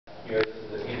Here, this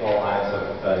is the People Alliance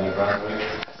of New Brunswick,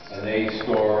 and they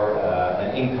score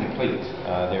an incomplete.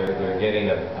 They're getting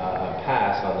a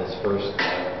pass on this first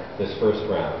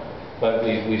round. But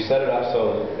we've set it up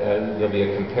so there'll be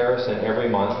a comparison every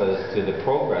month as to the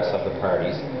progress of the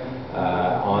parties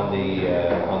on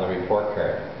the report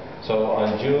card. So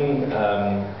on June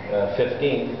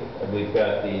 15th, we've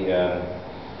got the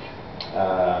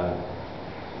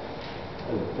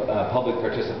public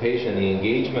participation, the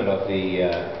engagement of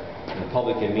the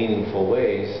public in meaningful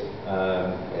ways.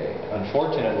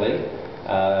 Unfortunately,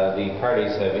 the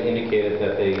parties have indicated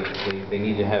that they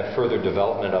need to have further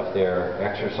development of their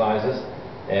exercises,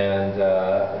 and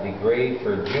the grade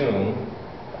for June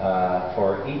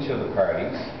for each of the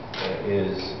parties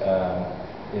is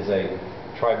a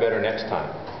try better next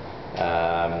time.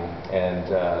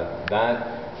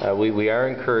 We are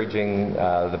encouraging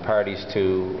the parties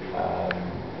to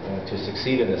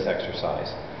succeed in this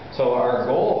exercise. So our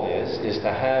goal is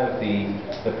to have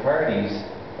the parties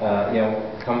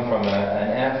come from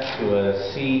an F to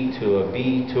a C to a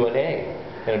B to an A.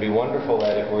 And it'd be wonderful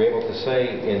that if we're able to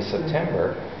say in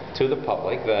September to the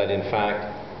public that in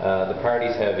fact the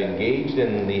parties have engaged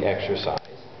in the exercise,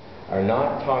 are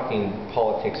not talking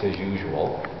politics as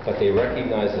usual, but they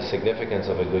recognize the significance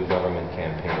of a good government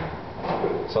campaign.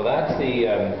 So that's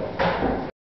the